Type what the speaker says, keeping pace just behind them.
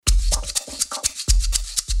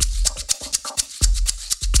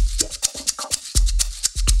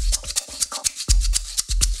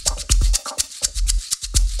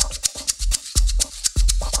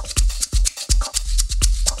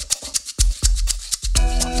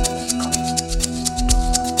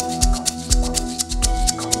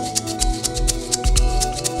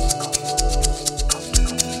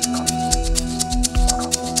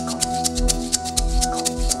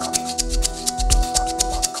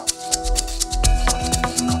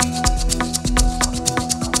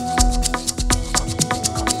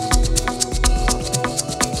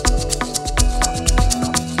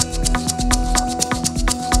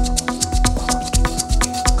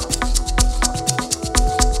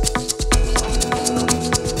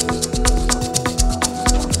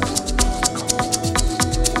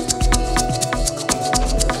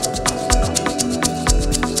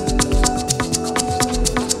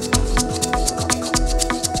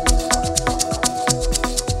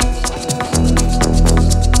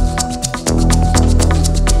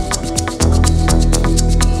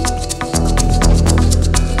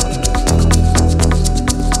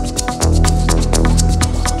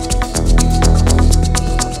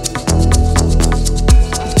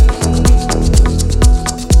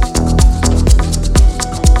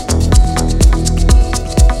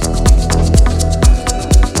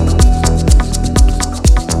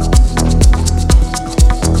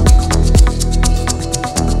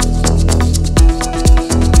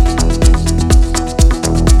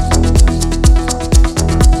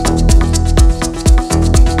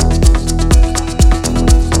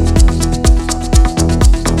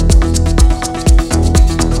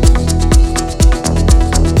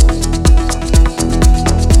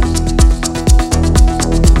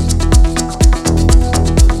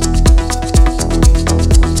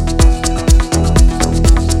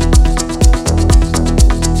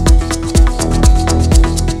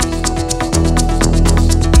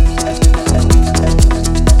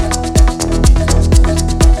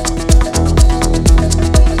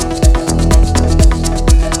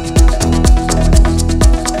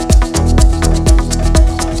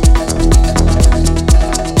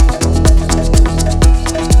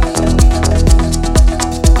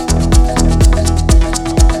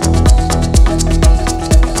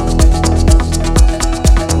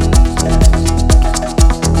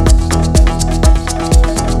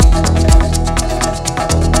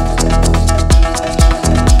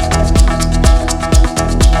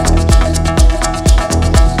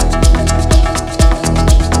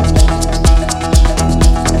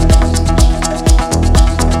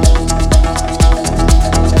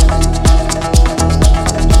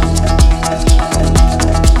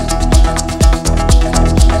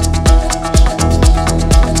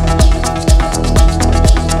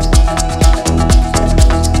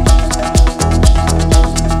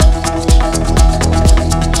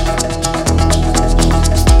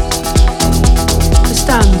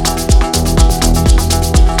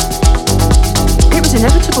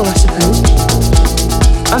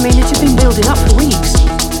it had been building up for weeks.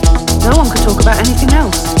 No one could talk about anything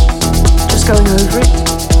else. Just going over it,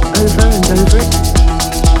 over and over it.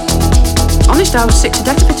 Honest, I was sick to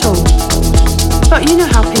death of it all. But you know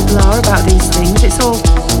how people are about these things. It's all,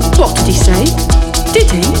 what did he say?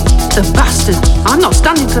 Did he? The bastard. I'm not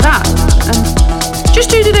standing for that. And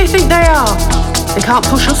just who do they think they are? They can't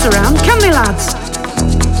push us around, can they, lads?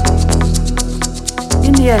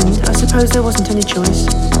 In the end, I suppose there wasn't any choice.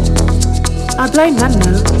 I blame them,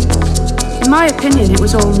 though. In my opinion, it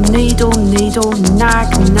was all needle, needle,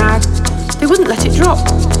 nag, nag. They wouldn't let it drop.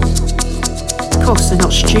 Of course, they're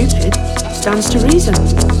not stupid. Stands to reason.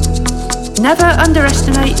 Never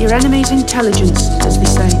underestimate your enemy's intelligence, as they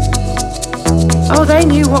say. Oh, they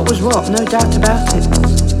knew what was what, no doubt about it.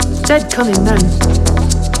 Dead cunning then.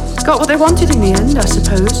 Got what they wanted in the end, I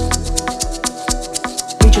suppose.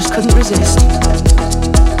 We just couldn't resist.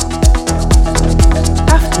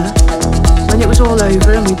 After, when it was all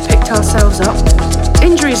over and we'd picked ourselves up,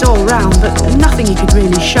 injuries all round, but nothing you could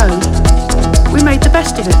really show, we made the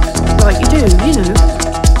best of it, like you do, you know.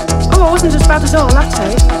 Oh, it wasn't as bad as all that,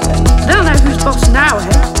 eh? They'll know who's boss now,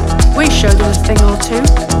 eh? We showed them a thing or two.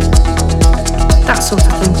 That sort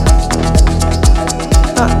of thing.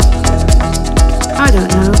 But, I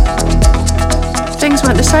don't know. Things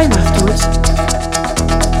weren't the same afterwards.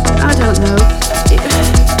 I don't know.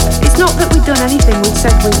 It's not that we'd done anything we'd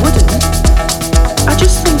said we wouldn't. I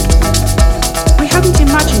just think we hadn't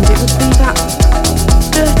imagined it would be that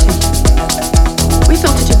dirty. We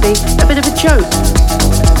thought it'd be a bit of a joke.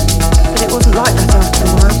 But it wasn't like that after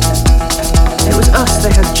a while. It was us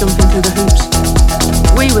they had jumping through the hoops.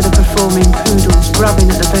 We were the performing poodles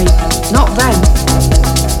grabbing at the bait, not them.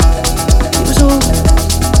 It was all,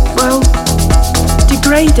 well,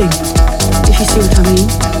 degrading, if you see what I mean.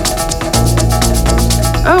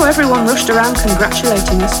 Oh, everyone rushed around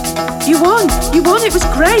congratulating us. You won, it was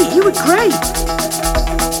great, you were great.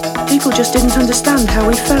 People just didn't understand how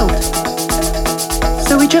we felt.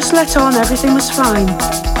 So we just let on everything was fine.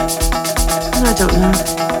 And I don't know.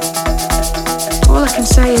 All I can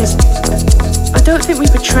say is, I don't think we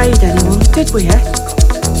betrayed anyone, did we, eh?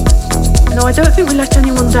 No, I don't think we let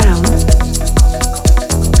anyone down.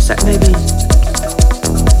 Except maybe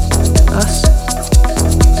us.